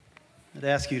I'd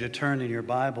ask you to turn in your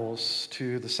Bibles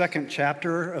to the second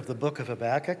chapter of the book of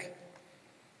Habakkuk.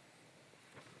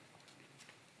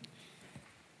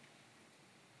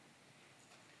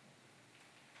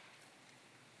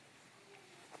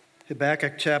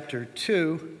 Habakkuk chapter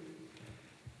 2,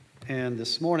 and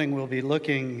this morning we'll be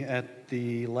looking at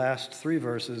the last three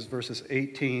verses, verses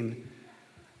 18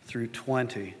 through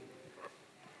 20.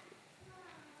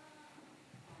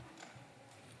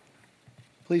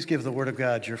 Please give the Word of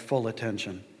God your full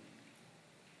attention.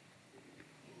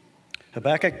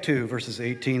 Habakkuk 2, verses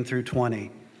 18 through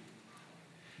 20.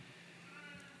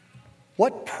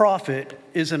 What profit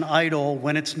is an idol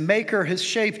when its maker has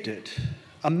shaped it,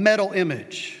 a metal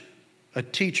image, a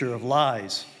teacher of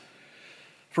lies?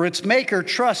 For its maker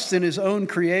trusts in his own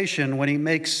creation when he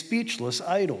makes speechless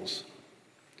idols.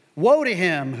 Woe to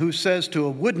him who says to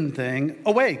a wooden thing,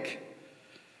 "Awake,"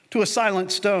 to a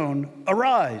silent stone,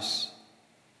 "Arise."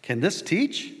 Can this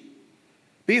teach?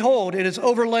 Behold, it is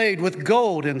overlaid with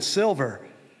gold and silver,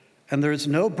 and there is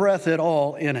no breath at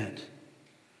all in it.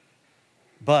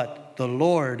 But the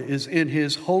Lord is in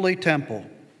his holy temple.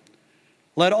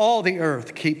 Let all the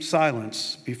earth keep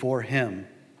silence before him.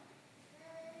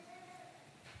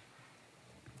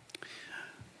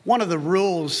 One of the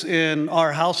rules in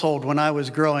our household when I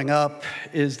was growing up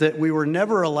is that we were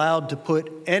never allowed to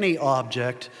put any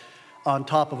object on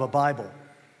top of a Bible.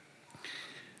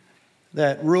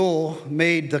 That rule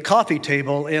made the coffee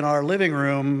table in our living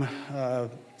room,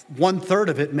 1/3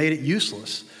 of it made it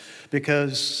useless,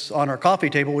 because on our coffee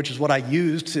table, which is what I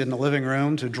used in the living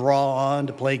room to draw on,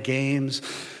 to play games,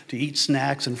 to eat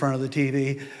snacks in front of the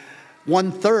TV,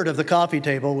 1/3 of the coffee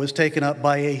table was taken up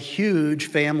by a huge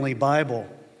family Bible.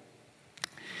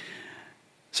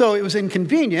 So it was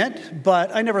inconvenient,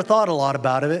 but I never thought a lot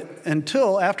about it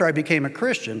until after I became a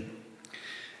Christian.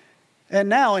 And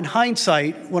now, in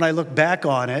hindsight, when I look back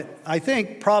on it, I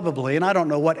think probably, and I don't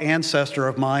know what ancestor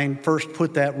of mine first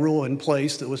put that rule in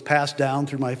place that was passed down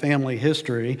through my family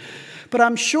history, but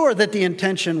I'm sure that the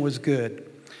intention was good,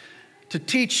 to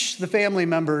teach the family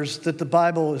members that the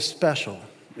Bible is special.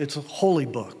 It's a holy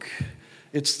book.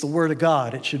 It's the Word of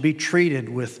God. It should be treated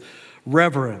with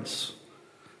reverence.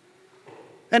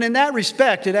 And in that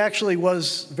respect, it actually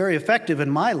was very effective in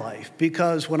my life,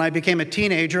 because when I became a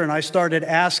teenager and I started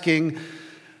asking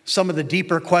some of the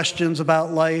deeper questions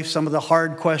about life, some of the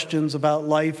hard questions about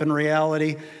life and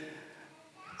reality,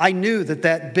 I knew that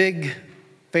that big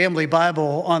family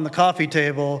Bible on the coffee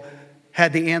table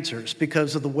had the answers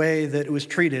because of the way that it was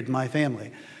treated in my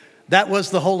family. That was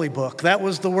the holy book. That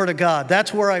was the Word of God.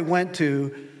 That's where I went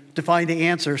to find the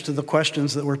answers to the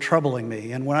questions that were troubling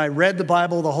me. And when I read the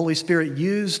Bible, the Holy Spirit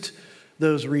used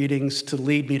those readings to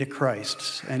lead me to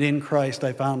Christ. And in Christ,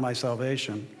 I found my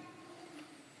salvation.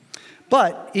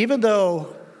 But even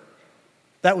though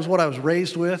that was what I was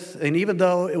raised with, and even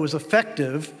though it was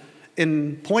effective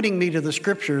in pointing me to the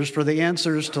Scriptures for the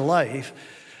answers to life,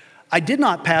 I did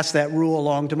not pass that rule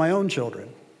along to my own children.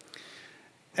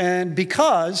 And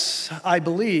because I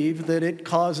believe that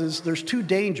there's two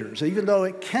dangers. Even though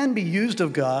it can be used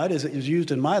of God, as it is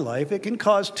used in my life, it can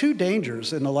cause two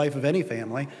dangers in the life of any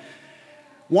family.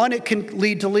 One, it can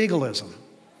lead to legalism.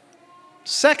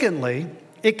 Secondly,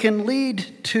 it can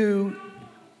lead to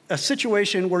a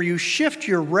situation where you shift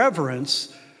your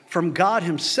reverence from God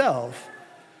himself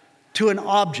to an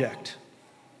object.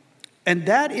 And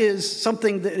that is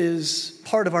something that is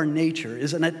part of our nature,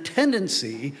 is a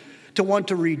tendency to want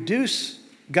to reduce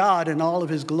God in all of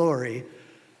his glory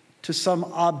to some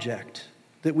object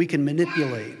that we can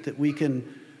manipulate, that we can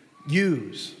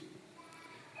use.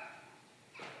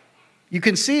 You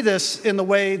can see this in the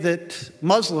way that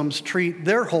Muslims treat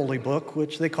their holy book,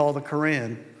 which they call the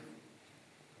Quran.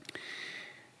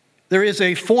 There is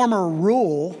a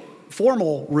formal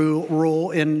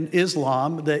rule in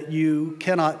Islam that you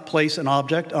cannot place an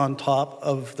object on top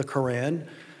of the Quran.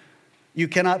 You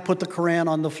cannot put the Quran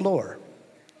on the floor.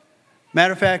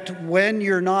 Matter of fact, when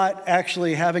you're not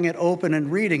actually having it open and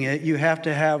reading it, you have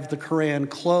to have the Quran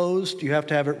closed, you have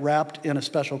to have it wrapped in a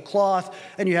special cloth,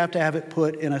 and you have to have it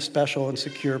put in a special and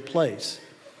secure place.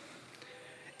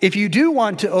 If you do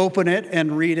want to open it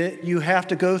and read it, you have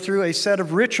to go through a set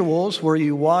of rituals where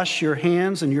you wash your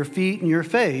hands and your feet and your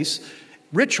face,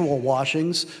 ritual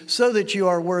washings, so that you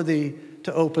are worthy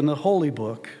to open the holy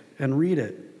book and read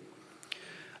it.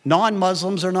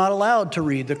 Non-Muslims are not allowed to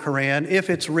read the Quran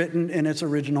if it's written in its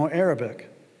original Arabic.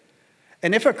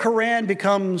 And if a Quran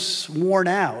becomes worn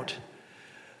out,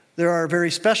 there are very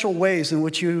special ways in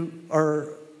which you are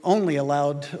only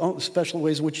allowed,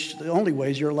 the only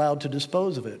ways you're allowed to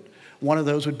dispose of it. One of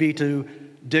those would be to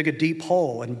dig a deep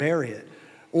hole and bury it.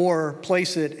 or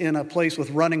place it in a place with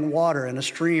running water in a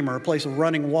stream or a place of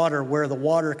running water where the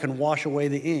water can wash away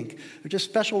the ink. They're just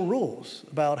special rules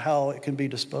about how it can be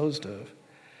disposed of.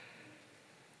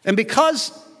 And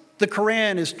because the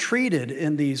Quran is treated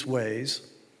in these ways,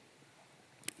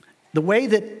 the way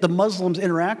that the Muslims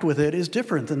interact with it is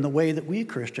different than the way that we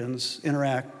Christians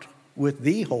interact with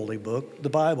the holy book, the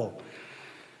Bible.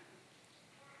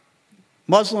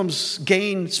 Muslims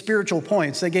gain spiritual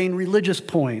points, they gain religious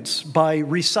points by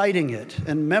reciting it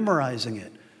and memorizing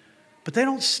it, but they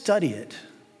don't study it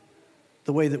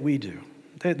the way that we do,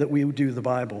 the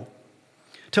Bible.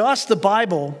 To us, the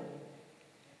Bible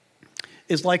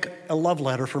is like a love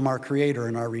letter from our Creator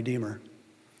and our Redeemer.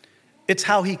 It's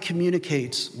how He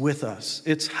communicates with us.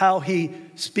 It's how He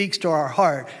speaks to our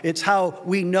heart. It's how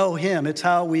we know Him. It's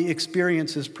how we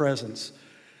experience His presence.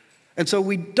 And so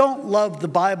we don't love the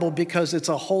Bible because it's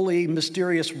a holy,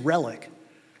 mysterious relic.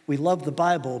 We love the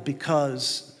Bible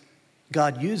because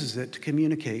God uses it to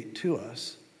communicate to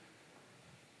us.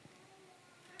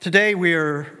 Today we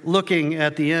are looking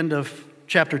at the end of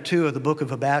chapter 2 of the book of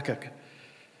Habakkuk.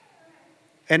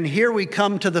 And here we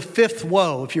come to the fifth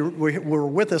woe. If you were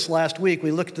with us last week,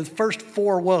 we looked at the first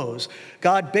 4 woes.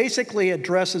 God basically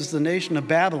addresses the nation of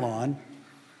Babylon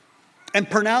and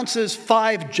pronounces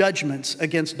 5 judgments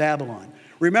against Babylon.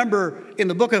 Remember, in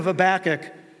the book of Habakkuk,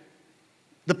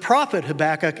 the prophet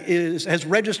Habakkuk has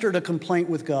registered a complaint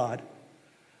with God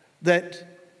that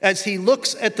as he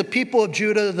looks at the people of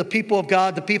Judah, the people of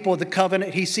God, the people of the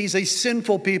covenant, he sees a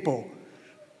sinful people,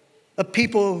 a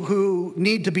people who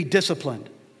need to be disciplined,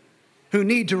 who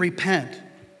need to repent.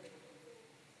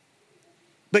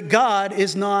 But God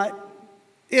is not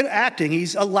acting.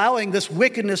 He's allowing this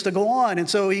wickedness to go on. And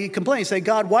so he complains, say,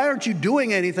 God, why aren't you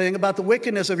doing anything about the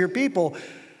wickedness of your people?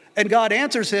 And God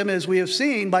answers him, as we have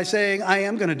seen, by saying, I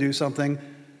am going to do something,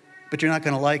 but you're not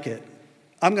going to like it.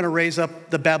 I'm going to raise up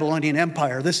the Babylonian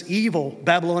Empire, this evil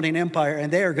Babylonian Empire,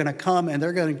 and they are going to come and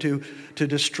they're going to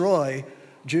destroy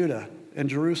Judah and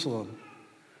Jerusalem.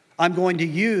 I'm going to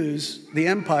use the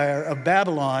empire of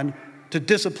Babylon to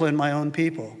discipline my own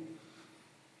people.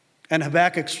 And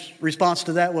Habakkuk's response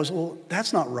to that was, well,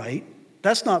 that's not right.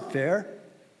 That's not fair.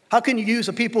 How can you use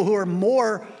a people who are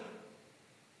more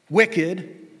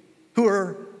wicked, who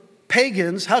are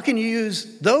pagans, how can you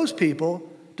use those people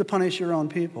to punish your own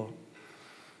people?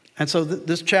 And so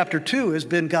this chapter 2 has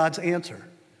been God's answer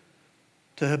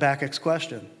to Habakkuk's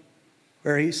question,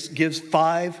 where he gives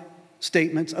 5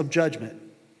 statements of judgment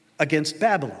against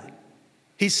Babylon.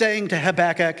 He's saying to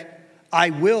Habakkuk, I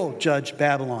will judge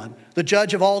Babylon. The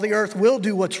judge of all the earth will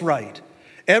do what's right.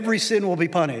 Every sin will be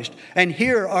punished. And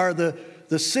here are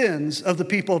the sins of the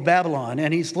people of Babylon.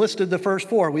 And he's listed the first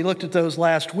 4. We looked at those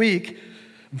last week.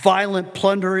 Violent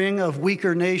plundering of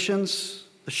weaker nations,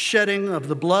 the shedding of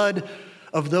the blood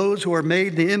of those who are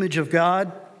made in the image of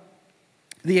God,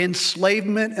 the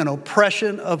enslavement and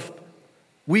oppression of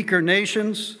weaker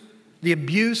nations, the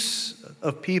abuse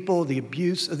of people, the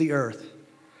abuse of the earth.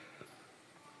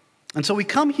 And so we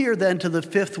come here then to the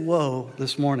 5th woe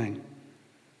this morning.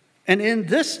 And in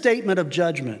this statement of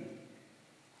judgment,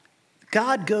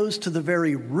 God goes to the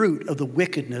very root of the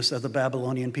wickedness of the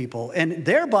Babylonian people. And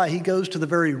thereby he goes to the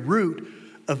very root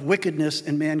of wickedness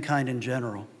in mankind in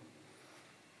general.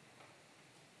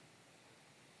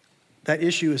 That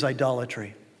issue is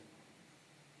idolatry.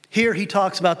 Here he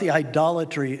talks about the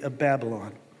idolatry of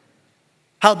Babylon.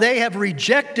 How they have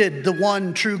rejected the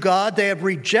one true God. They have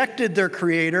rejected their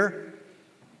Creator.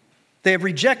 They have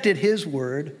rejected His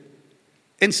word.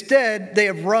 Instead, they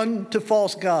have run to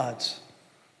false gods.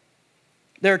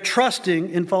 They're trusting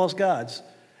in false gods.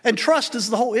 And trust is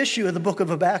the whole issue of the book of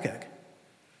Habakkuk.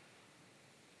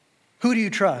 Who do you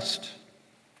trust?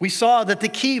 We saw that the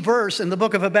key verse in the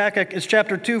book of Habakkuk is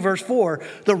chapter 2, verse 4.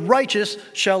 The righteous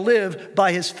shall live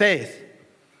by his faith.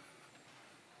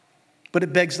 But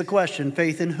it begs the question,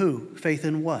 faith in who? Faith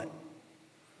in what?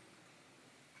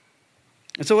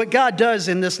 And so what God does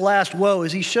in this last woe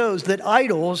is he shows that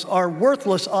idols are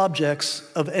worthless objects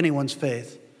of anyone's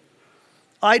faith.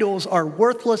 Idols are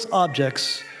worthless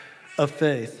objects of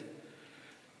faith.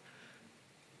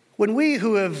 When we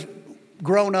who have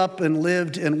grown up and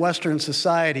lived in Western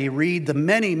society read the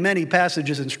many, many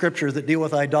passages in Scripture that deal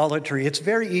with idolatry, it's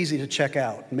very easy to check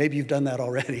out. Maybe you've done that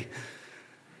already.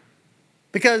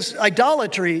 Because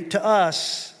idolatry to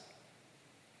us,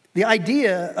 the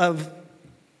idea of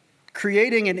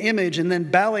creating an image and then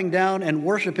bowing down and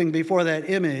worshiping before that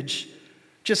image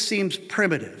just seems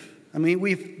primitive. I mean,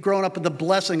 we've grown up with the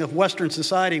blessing of Western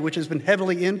society, which has been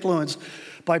heavily influenced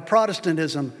by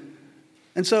Protestantism.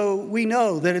 And so we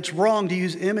know that it's wrong to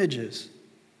use images.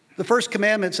 The first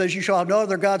commandment says you shall have no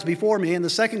other gods before me, and the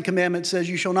second commandment says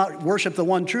you shall not worship the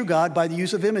one true God by the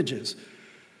use of images.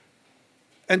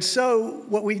 And so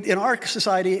in our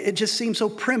society, it just seems so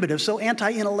primitive, so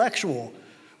anti-intellectual.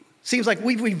 Seems like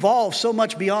we've evolved so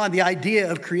much beyond the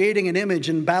idea of creating an image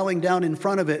and bowing down in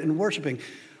front of it and worshiping.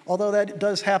 Although that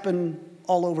does happen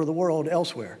all over the world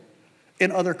elsewhere,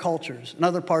 in other cultures, in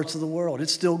other parts of the world.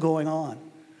 It's still going on.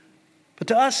 But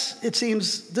to us, it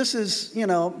seems this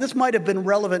might have been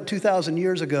relevant 2,000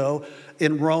 years ago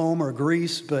in Rome or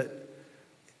Greece, but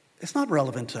it's not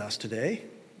relevant to us today.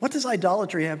 What does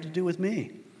idolatry have to do with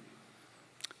me?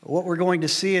 What we're going to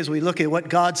see as we look at what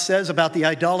God says about the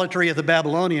idolatry of the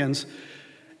Babylonians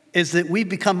is that we've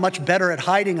become much better at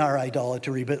hiding our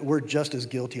idolatry, but we're just as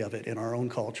guilty of it in our own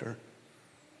culture.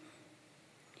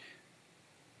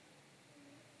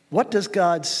 What does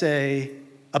God say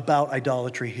about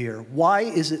idolatry here? Why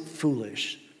is it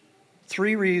foolish?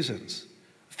 3 reasons.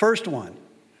 First one,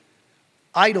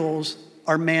 idols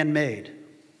are man-made.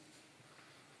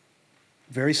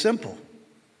 Very simple.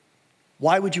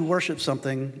 Why would you worship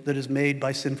something that is made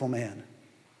by sinful man?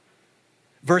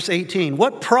 Verse 18,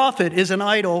 what profit is an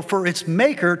idol for its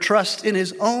maker trusts in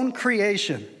his own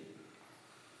creation?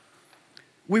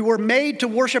 We were made to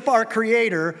worship our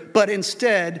Creator, but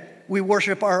instead we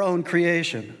worship our own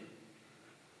creation.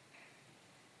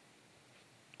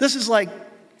 This is like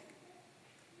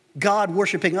God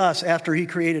worshiping us after he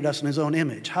created us in his own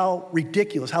image. How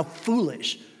ridiculous, how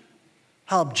foolish,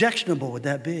 how objectionable would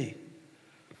that be?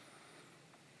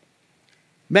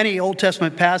 Many Old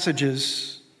Testament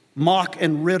passages mock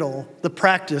and riddle the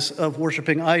practice of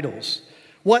worshiping idols.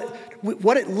 What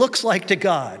it looks like to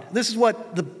God. This is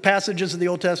what the passages of the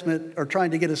Old Testament are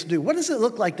trying to get us to do. What does it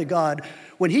look like to God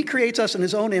when he creates us in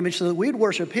his own image so that we'd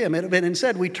worship him, and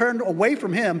instead we turn away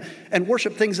from him and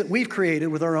worship things that we've created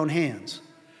with our own hands?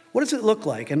 What does it look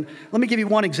like? And let me give you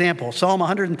one example. Psalm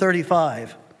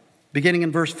 135, beginning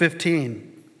in verse 15.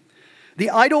 The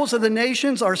idols of the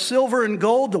nations are silver and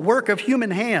gold, the work of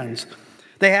human hands.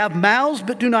 They have mouths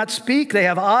but do not speak. They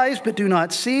have eyes but do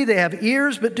not see. They have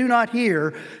ears but do not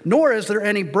hear, nor is there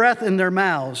any breath in their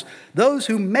mouths. Those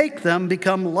who make them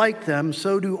become like them,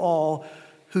 so do all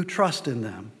who trust in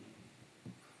them.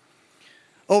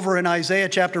 Over in Isaiah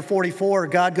chapter 44,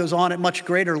 God goes on at much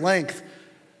greater length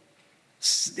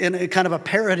in a kind of a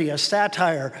parody, a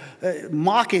satire,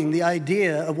 mocking the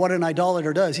idea of what an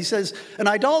idolater does. He says, an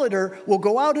idolater will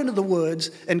go out into the woods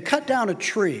and cut down a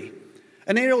tree.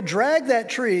 And then he'll drag that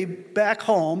tree back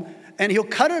home and he'll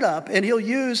cut it up and he'll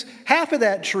use half of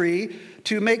that tree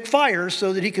to make fires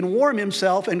so that he can warm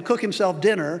himself and cook himself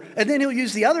dinner. And then he'll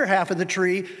use the other half of the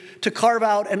tree to carve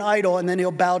out an idol, and then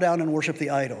he'll bow down and worship the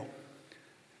idol.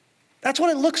 That's what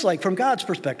it looks like from God's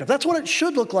perspective. That's what it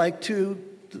should look like to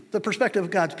the perspective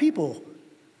of God's people.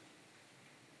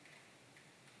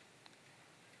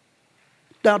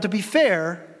 Now, to be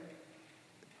fair,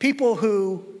 people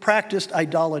who practiced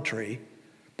idolatry,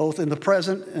 both in the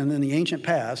present and in the ancient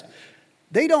past,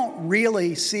 they don't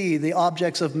really see the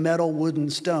objects of metal, wood,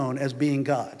 and stone as being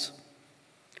gods.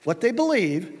 What they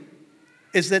believe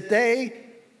is that they,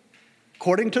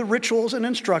 according to rituals and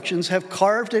instructions, have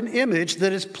carved an image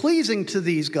that is pleasing to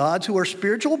these gods who are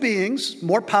spiritual beings,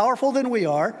 more powerful than we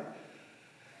are.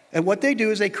 And what they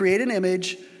do is they create an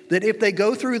image that if they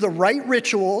go through the right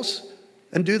rituals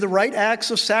and do the right acts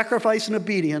of sacrifice and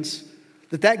obedience,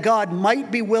 that God might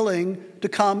be willing to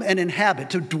come and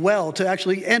inhabit, to dwell, to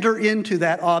actually enter into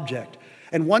that object.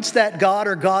 And once that god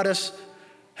or goddess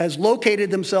has located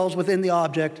themselves within the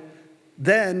object,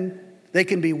 then they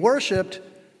can be worshiped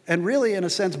and really, in a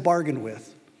sense, bargained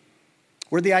with.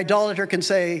 Where the idolater can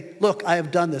say, look, I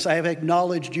have done this. I have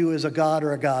acknowledged you as a god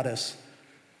or a goddess.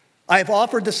 I have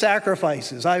offered the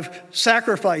sacrifices. I've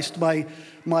sacrificed my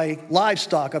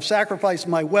livestock. I've sacrificed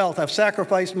my wealth. I've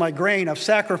sacrificed my grain. I've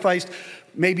sacrificed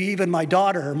maybe even my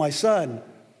daughter or my son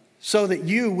so that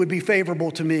you would be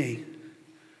favorable to me.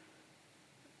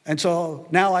 And so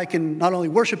now I can not only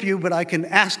worship you, but I can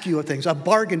ask you of things. I've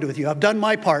bargained with you. I've done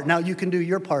my part. Now you can do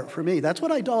your part for me. That's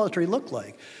what idolatry looked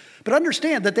like. But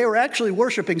understand that they were actually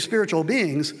worshiping spiritual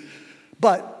beings,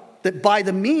 but that by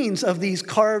the means of these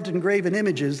carved and graven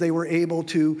images, they were able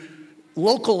to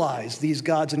localize these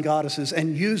gods and goddesses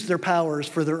and use their powers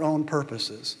for their own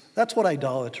purposes. That's what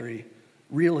idolatry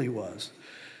really was.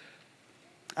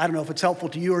 I don't know if it's helpful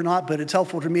to you or not, but it's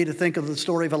helpful to me to think of the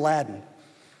story of Aladdin.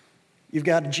 You've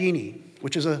got a genie,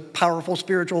 which is a powerful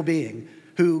spiritual being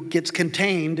who gets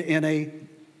contained in a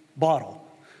bottle.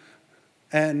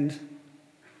 And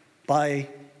by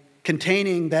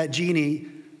containing that genie,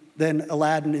 then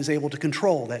Aladdin is able to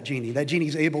control that genie. That genie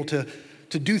is able to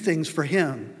do things for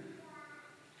him.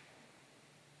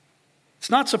 It's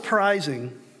not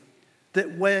surprising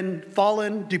that when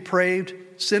fallen, depraved,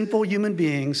 sinful human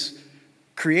beings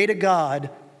create a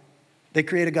God, they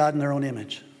create a God in their own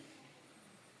image.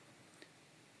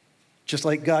 Just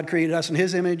like God created us in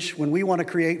his image, when we want to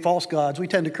create false gods, we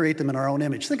tend to create them in our own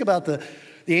image. Think about the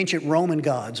ancient Roman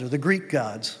gods or the Greek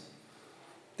gods.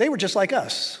 They were just like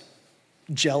us,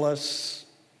 jealous,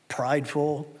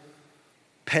 prideful,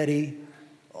 petty.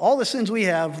 All the sins we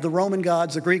have, the Roman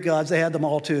gods, the Greek gods, they had them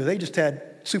all too. They just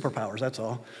had superpowers, that's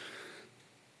all.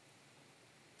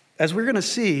 As we're going to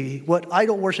see what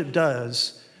idol worship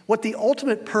does, what the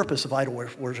ultimate purpose of idol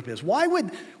worship is. Why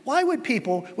would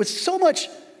people with so much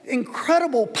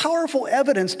incredible, powerful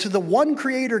evidence to the one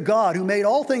creator God who made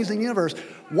all things in the universe,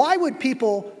 why would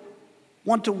people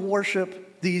want to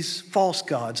worship these false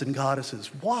gods and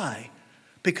goddesses? Why?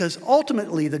 Because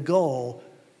ultimately the goal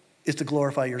is to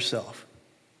glorify yourself,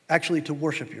 actually to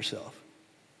worship yourself.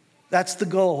 That's the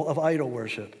goal of idol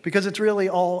worship, because it's really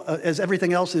all, as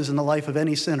everything else is in the life of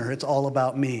any sinner, it's all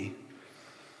about me.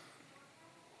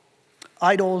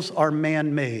 Idols are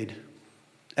man-made,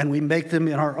 and we make them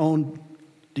in our own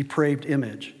depraved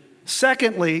image.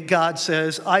 Secondly, God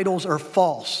says idols are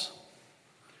false.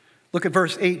 Look at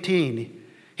verse 18.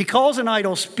 He calls an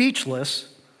idol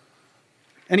speechless,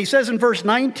 and he says in verse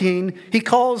 19, he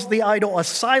calls the idol a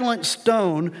silent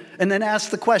stone, and then asks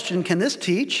the question, can this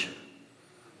teach?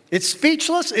 It's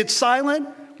speechless, it's silent.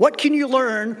 What can you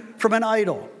learn from an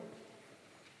idol?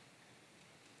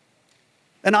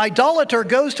 An idolater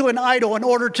goes to an idol in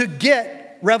order to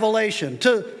get revelation,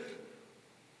 to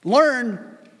learn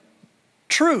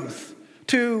truth,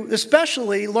 to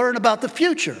especially learn about the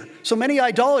future. So many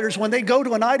idolaters, when they go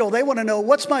to an idol, they want to know,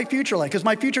 what's my future like? Because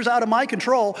my future's out of my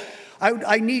control.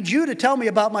 I need you to tell me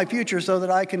about my future so that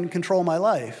I can control my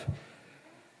life.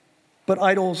 But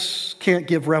idols can't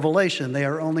give revelation. They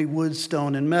are only wood,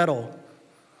 stone, and metal.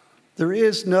 There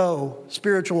is no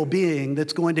spiritual being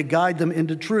that's going to guide them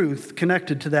into truth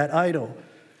connected to that idol.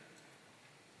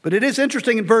 But it is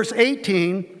interesting in verse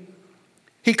 18,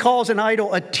 he calls an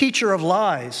idol a teacher of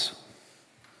lies.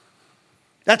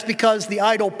 That's because the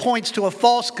idol points to a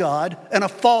false God and a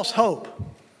false hope.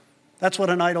 That's what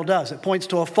an idol does. It points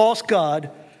to a false God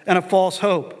and a false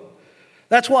hope.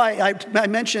 That's why I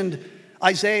mentioned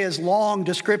Isaiah's long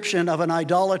description of an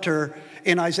idolater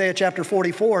in Isaiah chapter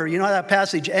 44. You know how that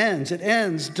passage ends? It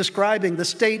ends describing the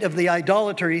state of the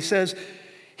idolater. He says,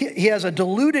 he has a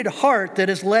deluded heart that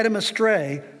has led him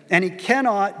astray, and he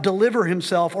cannot deliver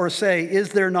himself or say, is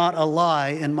there not a lie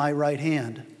in my right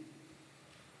hand?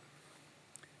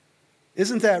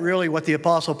 Isn't that really what the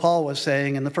Apostle Paul was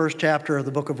saying in the first chapter of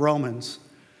the book of Romans,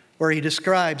 where he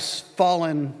describes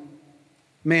fallen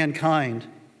mankind?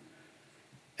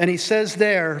 And he says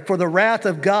there, for the wrath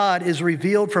of God is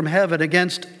revealed from heaven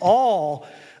against all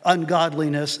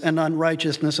ungodliness and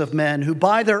unrighteousness of men who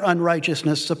by their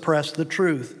unrighteousness suppress the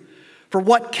truth. For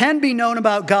what can be known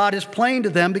about God is plain to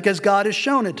them because God has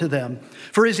shown it to them.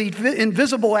 For his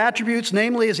invisible attributes,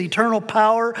 namely his eternal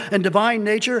power and divine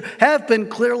nature, have been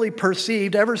clearly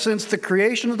perceived ever since the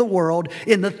creation of the world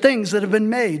in the things that have been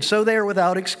made. So they are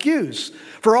without excuse.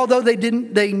 For although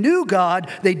they knew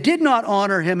God, they did not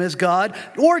honor him as God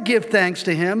or give thanks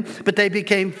to him, but they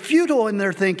became futile in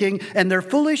their thinking, and their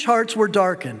foolish hearts were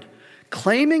darkened.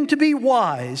 Claiming to be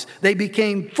wise, they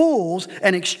became fools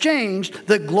and exchanged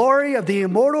the glory of the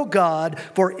immortal God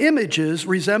for images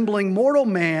resembling mortal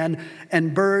man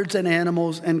and birds and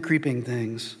animals and creeping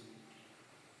things.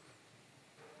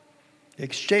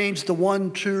 Exchanged the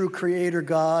one true creator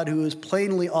God who is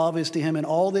plainly obvious to him in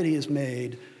all that he has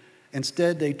made.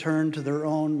 Instead, they turned to their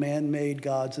own man-made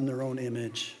gods in their own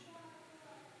image.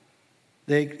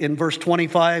 In verse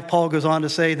 25, Paul goes on to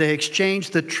say, they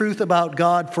exchanged the truth about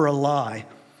God for a lie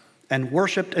and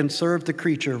worshiped and served the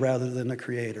creature rather than the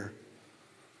creator.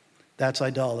 That's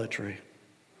idolatry.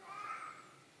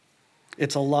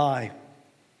 It's a lie.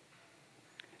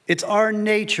 It's our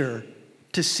nature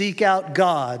to seek out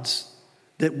gods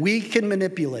that we can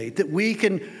manipulate, that we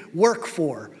can work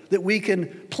for, that we can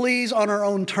please on our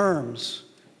own terms,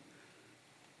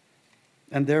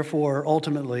 and therefore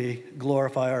ultimately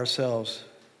glorify ourselves.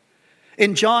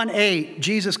 In John 8,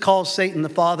 Jesus calls Satan the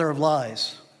father of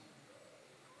lies.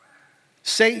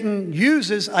 Satan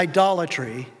uses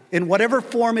idolatry in whatever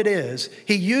form it is.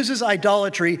 He uses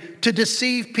idolatry to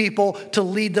deceive people, to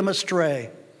lead them astray.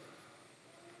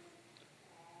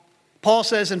 Paul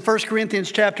says in 1 Corinthians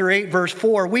chapter 8, verse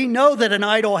 4, we know that an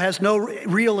idol has no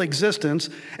real existence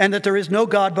and that there is no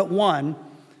God but one.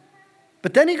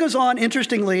 But then he goes on,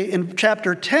 interestingly, in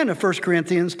chapter 10 of 1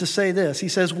 Corinthians to say this. He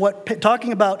says,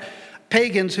 talking about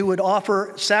pagans who would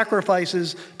offer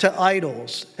sacrifices to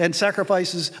idols and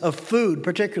sacrifices of food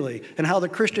particularly, and how the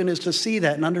Christian is to see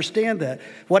that and understand that.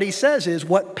 What he says is,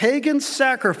 what pagans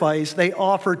sacrifice, they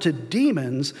offer to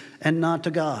demons and not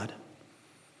to God.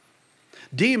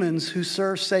 Demons who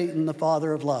serve Satan, the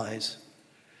father of lies.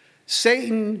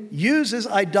 Satan uses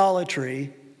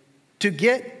idolatry to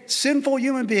get sinful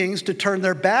human beings to turn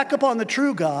their back upon the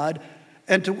true God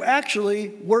and to actually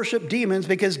worship demons,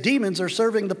 because demons are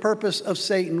serving the purpose of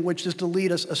Satan, which is to lead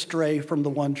us astray from the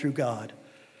one true God.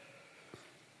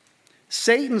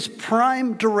 Satan's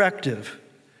prime directive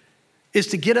is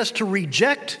to get us to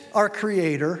reject our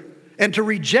Creator and to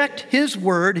reject His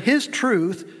word, His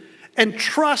truth, and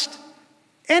trust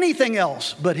anything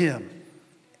else but Him.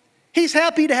 He's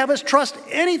happy to have us trust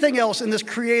anything else in this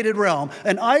created realm.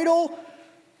 An idol,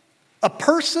 a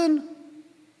person,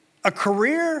 a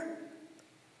career,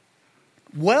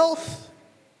 wealth,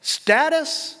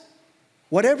 status,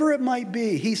 whatever it might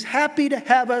be. He's happy to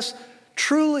have us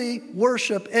truly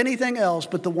worship anything else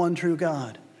but the one true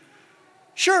God.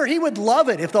 Sure, He would love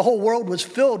it if the whole world was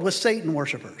filled with Satan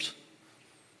worshipers.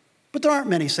 But there aren't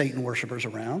many Satan worshipers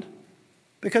around,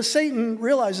 because Satan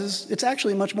realizes it's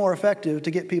actually much more effective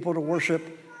to get people to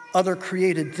worship other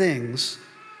created things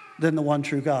than the one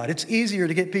true God. It's easier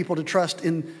to get people to trust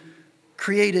in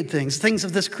created things, things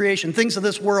of this creation, things of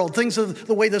this world, things of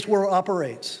the way this world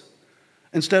operates,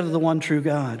 instead of the one true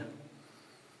God.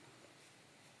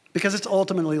 Because it's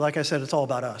ultimately, like I said, it's all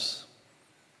about us.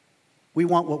 We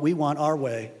want what we want our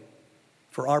way,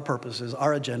 for our purposes,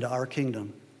 our agenda, our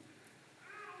kingdom.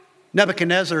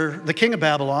 Nebuchadnezzar, the king of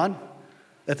Babylon,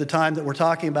 at the time that we're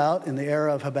talking about, in the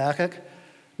era of Habakkuk,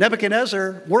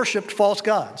 Nebuchadnezzar worshipped false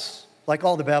gods, like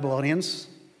all the Babylonians.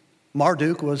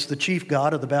 Marduk was the chief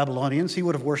god of the Babylonians. He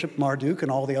would have worshipped Marduk and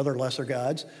all the other lesser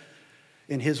gods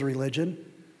in his religion.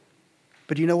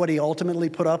 But you know what he ultimately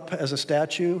put up as a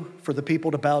statue for the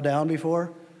people to bow down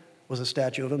before? Was a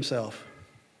statue of himself.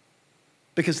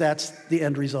 Because that's the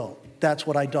end result. That's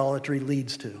what idolatry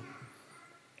leads to,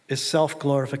 is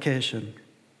self-glorification.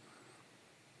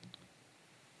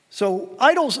 So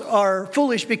idols are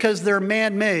foolish because they're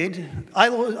man-made.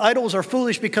 Idols are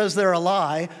foolish because they're a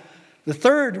lie. The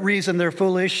third reason they're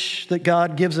foolish that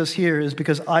God gives us here is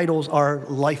because idols are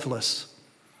lifeless.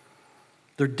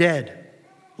 They're dead,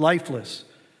 lifeless.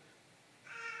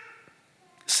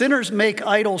 Sinners make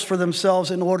idols for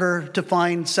themselves in order to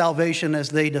find salvation as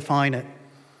they define it,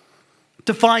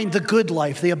 to find the good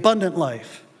life, the abundant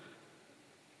life.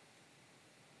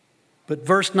 But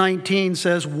verse 19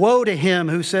 says, "Woe to him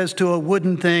who says to a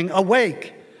wooden thing,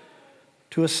 'Awake,'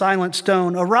 to a silent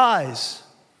stone, 'Arise.'"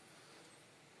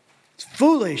 It's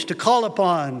foolish to call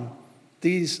upon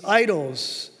these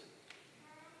idols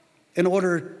in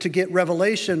order to get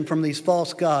revelation from these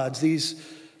false gods, these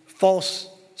false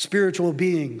spiritual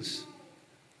beings.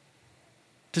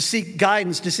 To seek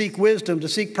guidance, to seek wisdom, to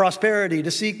seek prosperity, to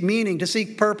seek meaning, to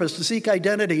seek purpose, to seek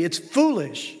identity. It's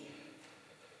foolish.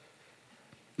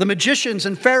 The magicians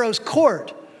in Pharaoh's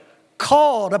court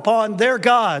called upon their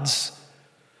gods,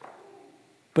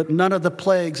 but none of the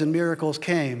plagues and miracles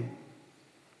came.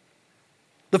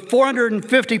 The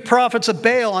 450 prophets of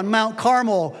Baal on Mount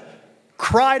Carmel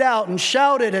cried out and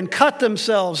shouted and cut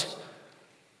themselves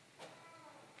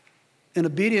in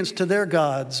obedience to their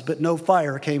gods, but no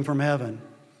fire came from heaven.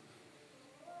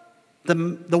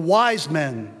 The wise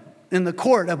men in the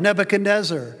court of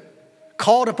Nebuchadnezzar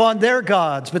called upon their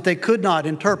gods, but they could not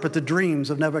interpret the dreams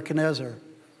of Nebuchadnezzar.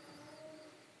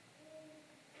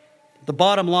 The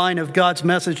bottom line of God's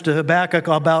message to Habakkuk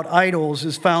about idols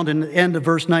is found in the end of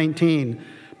verse 19.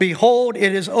 "Behold,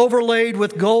 it is overlaid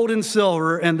with gold and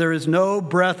silver, and there is no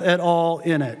breath at all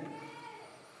in it."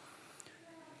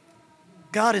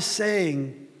 God is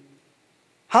saying,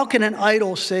 how can an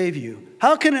idol save you?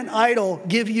 How can an idol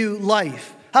give you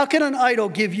life? How can an idol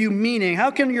give you meaning? How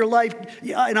can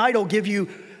an idol give you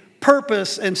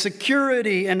purpose and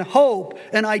security and hope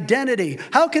and identity?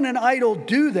 How can an idol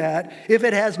do that if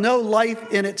it has no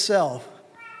life in itself?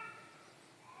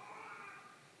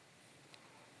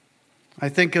 I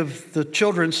think of the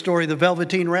children's story, The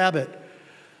Velveteen Rabbit,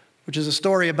 which is a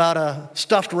story about a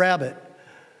stuffed rabbit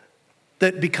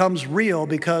that becomes real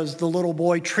because the little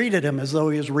boy treated him as though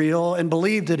he was real and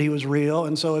believed that he was real,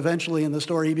 and so eventually in the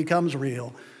story he becomes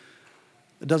real.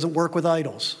 It doesn't work with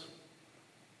idols.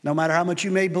 No matter how much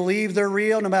you may believe they're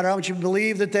real, no matter how much you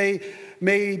believe that they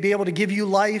may be able to give you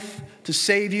life, to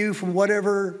save you from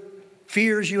whatever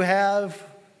fears you have,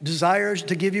 desires,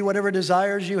 to give you whatever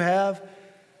desires you have,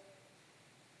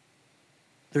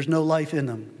 there's no life in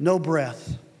them, no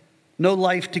breath, no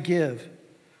life to give.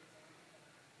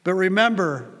 But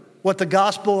remember, what the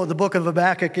gospel of the book of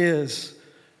Habakkuk is.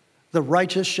 The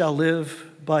righteous shall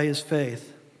live by his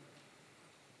faith.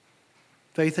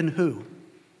 Faith in who?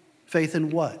 Faith in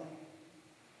what?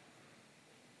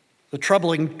 The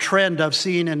troubling trend I've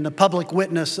seen in the public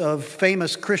witness of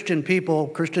famous Christian people,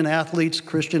 Christian athletes,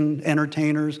 Christian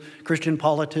entertainers, Christian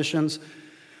politicians,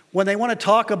 when they want to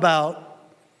talk about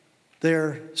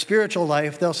their spiritual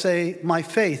life, they'll say, my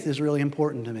faith is really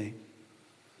important to me.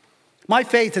 My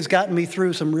faith has gotten me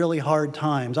through some really hard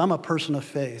times. I'm a person of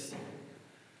faith.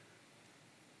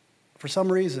 For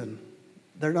some reason,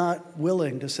 they're not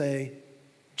willing to say,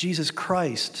 Jesus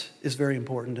Christ is very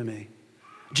important to me.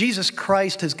 Jesus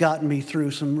Christ has gotten me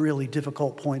through some really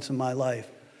difficult points in my life.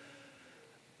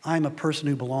 I'm a person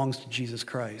who belongs to Jesus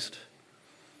Christ.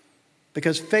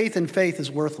 Because faith in faith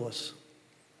is worthless.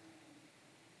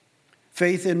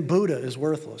 Faith in Buddha is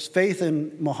worthless. Faith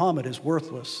in Muhammad is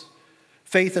worthless.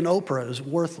 Faith in Oprah is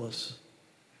worthless.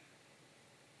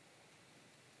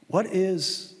 What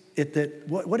is it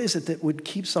that would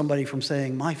keep somebody from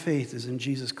saying, my faith is in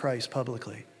Jesus Christ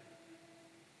publicly?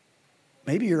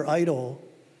 Maybe your idol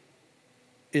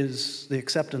is the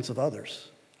acceptance of others.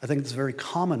 I think it's a very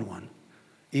common one,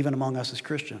 even among us as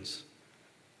Christians.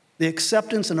 The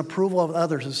acceptance and approval of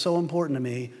others is so important to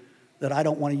me that I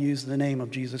don't want to use the name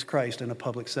of Jesus Christ in a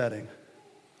public setting.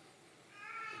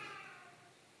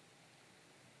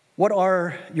 What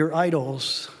are your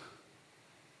idols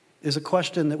is a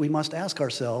question that we must ask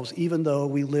ourselves, even though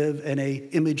we live in an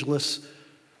imageless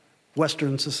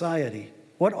Western society.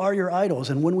 What are your idols?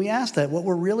 And when we ask that, what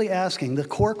we're really asking, the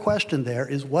core question there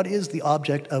is, what is the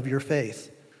object of your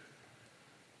faith?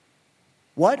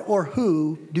 What or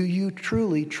who do you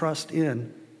truly trust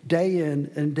in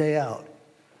and day out?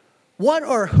 What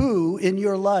or who in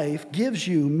your life gives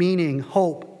you meaning,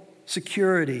 hope,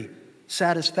 security,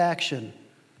 satisfaction,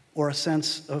 or a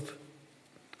sense of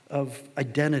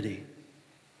identity?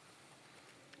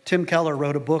 Tim Keller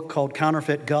wrote a book called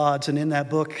Counterfeit Gods, and in that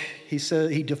book,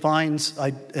 he defines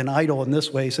an idol in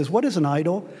this way. He says, what is an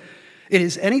idol? It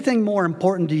is anything more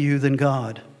important to you than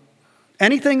God.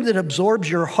 Anything that absorbs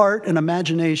your heart and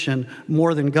imagination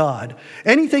more than God.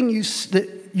 Anything you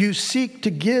seek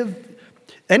to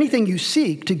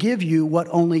give you what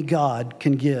only God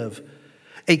can give.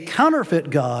 A counterfeit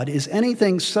God is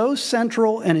anything so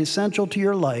central and essential to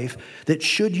your life that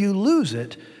should you lose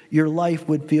it, your life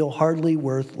would feel hardly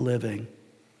worth living.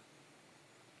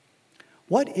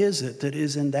 What is it that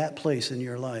is in that place in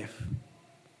your life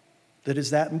that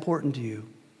is that important to you,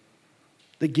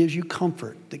 that gives you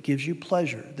comfort, that gives you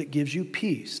pleasure, that gives you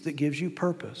peace, that gives you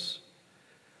purpose?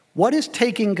 What is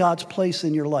taking God's place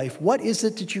in your life? What is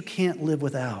it that you can't live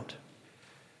without?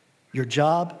 Your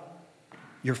job,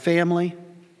 your family,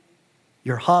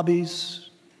 your hobbies,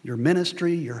 your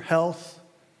ministry, your health,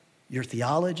 your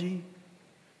theology?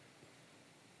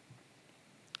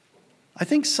 I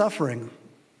think suffering,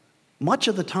 much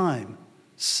of the time,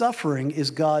 suffering is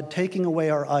God taking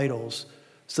away our idols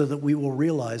so that we will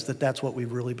realize that that's what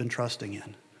we've really been trusting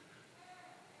in.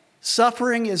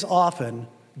 Suffering is often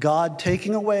God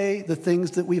taking away the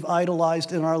things that we've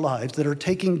idolized in our lives, that are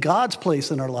taking God's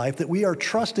place in our life, that we are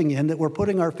trusting in, that we're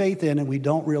putting our faith in, and we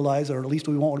don't realize, or at least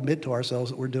we won't admit to ourselves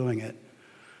that we're doing it.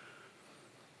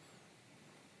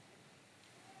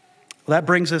 Well, that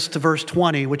brings us to verse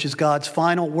 20, which is God's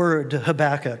final word to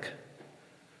Habakkuk.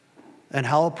 And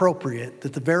how appropriate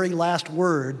that the very last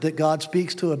word that God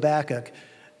speaks to Habakkuk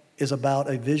is about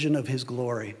a vision of his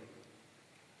glory.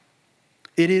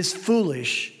 It is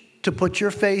foolish to put your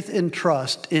faith and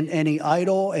trust in any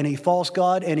idol, any false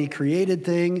god, any created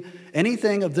thing,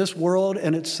 anything of this world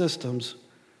and its systems.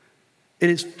 It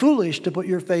is foolish to put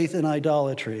your faith in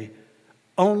idolatry.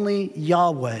 Only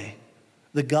Yahweh,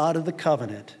 the God of the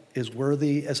covenant, is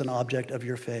worthy as an object of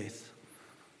your faith.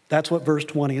 That's what verse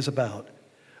 20 is about.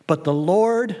 But the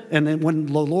Lord, and then when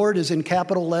the Lord is in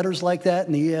capital letters like that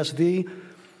in the ESV,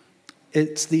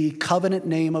 it's the covenant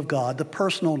name of God, the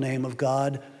personal name of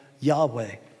God,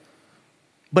 Yahweh.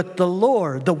 But the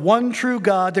Lord, the one true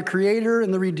God, the creator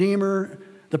and the redeemer,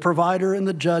 the provider and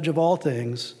the judge of all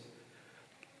things.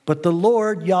 But the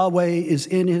Lord, Yahweh, is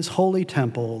in his holy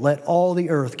temple. Let all the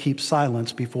earth keep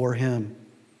silence before him.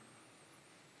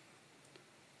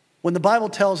 When the Bible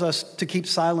tells us to keep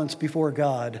silence before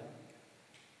God,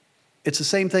 it's the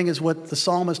same thing as what the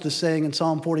psalmist is saying in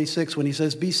Psalm 46 when he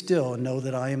says, "Be still and know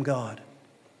that I am God."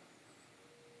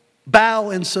 Bow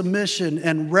in submission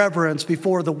and reverence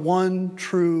before the one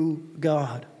true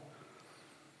God.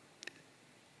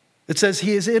 It says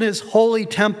he is in his holy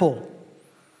temple.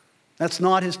 That's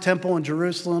not his temple in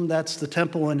Jerusalem, that's the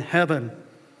temple in heaven.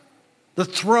 The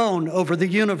throne over the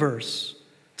universe.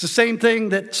 It It's the same thing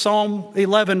that Psalm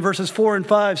 11 verses 4 and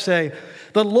 5 say.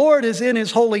 The Lord is in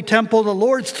his holy temple. The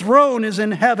Lord's throne is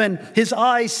in heaven. His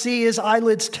eyes see, his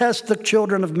eyelids test the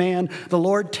children of man. The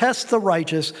Lord tests the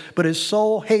righteous, but his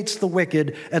soul hates the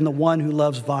wicked and the one who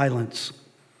loves violence.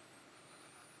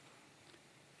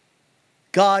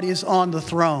 God is on the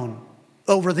throne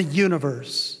over the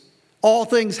universe. All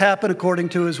things happen according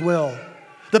to his will.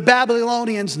 The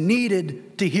Babylonians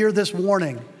needed to hear this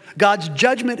warning. God's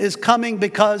judgment is coming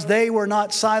because they were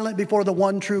not silent before the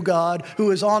one true God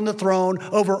who is on the throne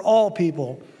over all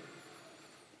people.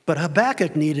 But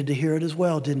Habakkuk needed to hear it as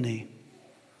well, didn't he?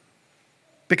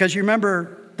 Because you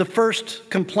remember the first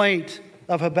complaint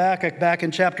of Habakkuk back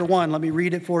in chapter 1. Let me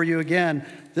read it for you again.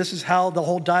 This is how the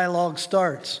whole dialogue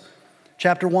starts.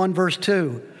 Chapter 1, verse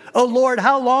 2. O Lord,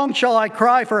 how long shall I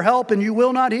cry for help and you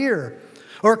will not hear?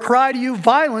 Or cry to you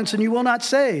violence and you will not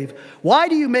save? Why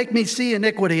do you make me see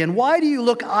iniquity? And why do you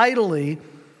idly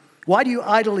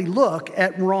look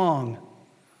at wrong?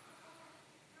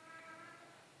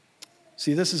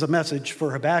 See, this is a message for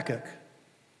Habakkuk,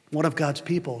 one of God's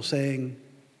people, saying,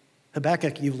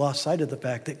 Habakkuk, you've lost sight of the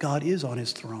fact that God is on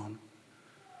his throne.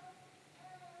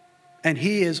 And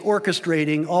he is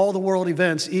orchestrating all the world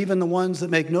events, even the ones that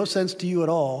make no sense to you at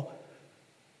all.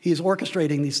 He is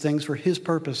orchestrating these things for his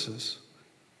purposes.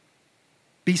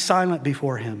 Be silent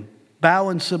before him. Bow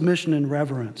in submission and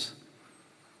reverence.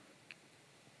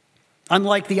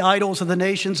 Unlike the idols of the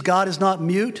nations, God is not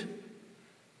mute.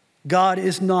 God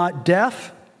is not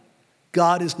deaf.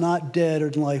 God is not dead or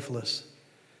lifeless.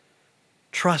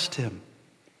 Trust him.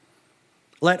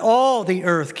 Let all the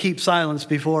earth keep silence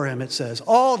before him, it says.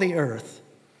 All the earth.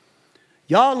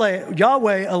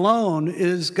 Yahweh alone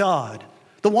is God.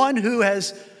 The one who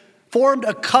has formed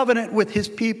a covenant with his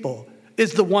people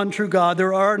is the one true God.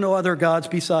 There are no other gods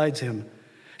besides him.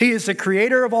 He is the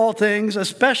creator of all things,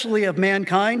 especially of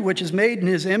mankind, which is made in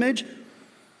his image.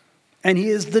 And he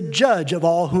is the judge of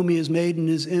all whom he has made in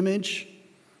his image.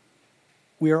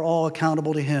 We are all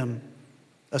accountable to him.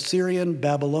 Assyrian,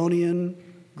 Babylonian,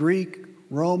 Greek,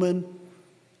 Roman,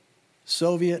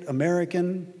 Soviet,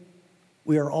 American.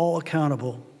 We are all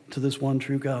accountable to this one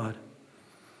true God.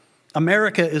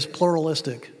 America is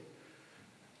pluralistic.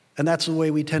 And that's the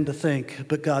way we tend to think,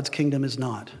 but God's kingdom is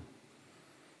not.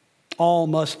 All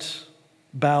must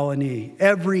bow a knee.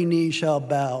 Every knee shall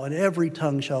bow, and every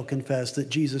tongue shall confess that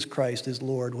Jesus Christ is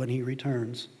Lord when he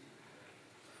returns.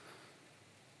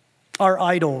 Our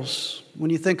idols,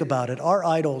 when you think about it, our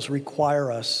idols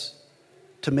require us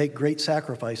to make great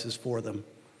sacrifices for them,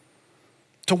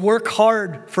 to work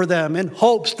hard for them in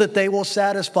hopes that they will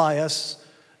satisfy us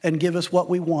and give us what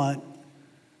we want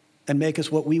and make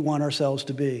us what we want ourselves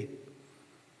to be.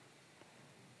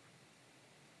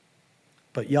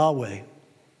 But Yahweh,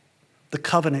 the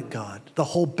covenant God, the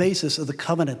whole basis of the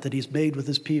covenant that he's made with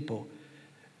his people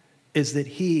is that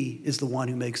he is the one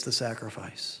who makes the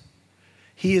sacrifice.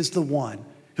 He is the one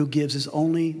who gives his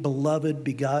only beloved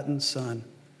begotten Son,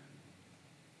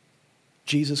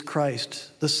 Jesus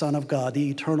Christ, the Son of God,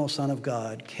 the eternal Son of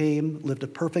God, came, lived a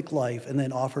perfect life, and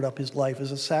then offered up his life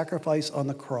as a sacrifice on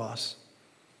the cross.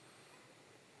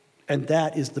 And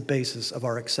that is the basis of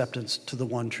our acceptance to the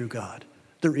one true God.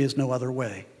 There is no other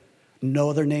way, no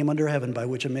other name under heaven by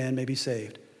which a man may be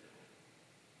saved.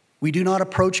 We do not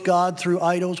approach God through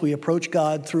idols. We approach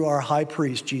God through our high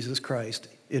priest, Jesus Christ.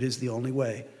 It is the only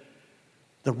way.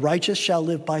 The righteous shall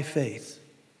live by faith.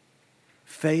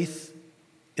 Faith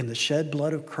in the shed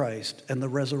blood of Christ and the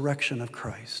resurrection of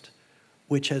Christ,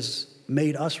 which has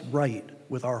made us right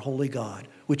with our holy God,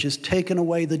 which has taken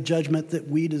away the judgment that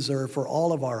we deserve for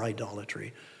all of our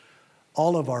idolatry,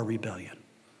 all of our rebellion.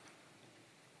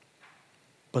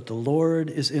 But the Lord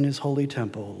is in his holy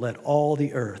temple. Let all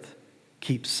the earth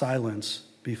keep silence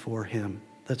before him.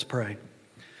 Let's pray.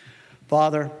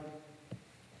 Father,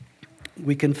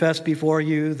 we confess before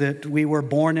you that we were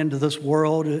born into this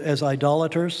world as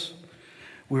idolaters.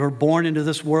 We were born into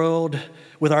this world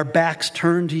with our backs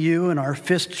turned to you and our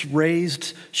fists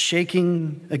raised,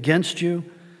 shaking against you.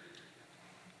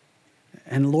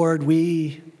 And Lord,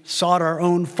 we sought our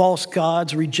own false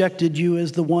gods, rejected you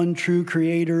as the one true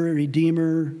creator,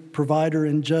 redeemer, provider,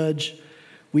 and judge.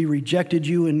 We rejected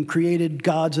you and created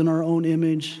gods in our own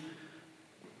image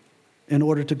in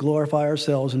order to glorify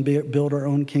ourselves and build our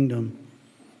own kingdom.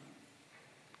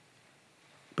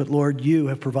 But Lord, you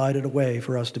have provided a way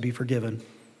for us to be forgiven.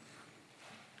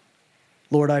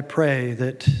 Lord, I pray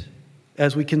that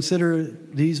as we consider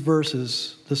these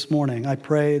verses this morning, I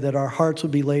pray that our hearts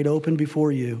would be laid open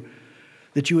before you,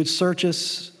 that you would search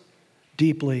us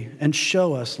deeply and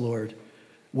show us, Lord,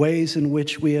 ways in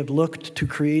which we have looked to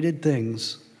created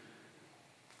things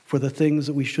for the things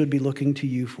that we should be looking to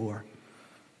you for.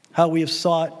 How we have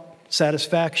sought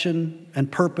satisfaction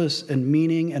and purpose and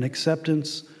meaning and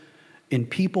acceptance in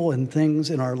people and things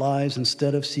in our lives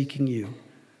instead of seeking you.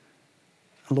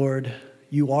 Lord,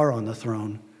 you are on the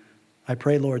throne. I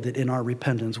pray, Lord, that in our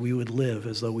repentance we would live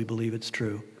as though we believe it's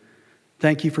true.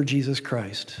 Thank you for Jesus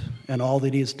Christ and all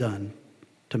that he has done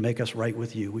to make us right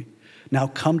with you. We now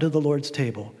come to the Lord's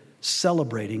table,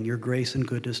 celebrating your grace and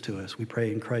goodness to us. We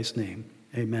pray in Christ's name.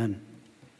 Amen.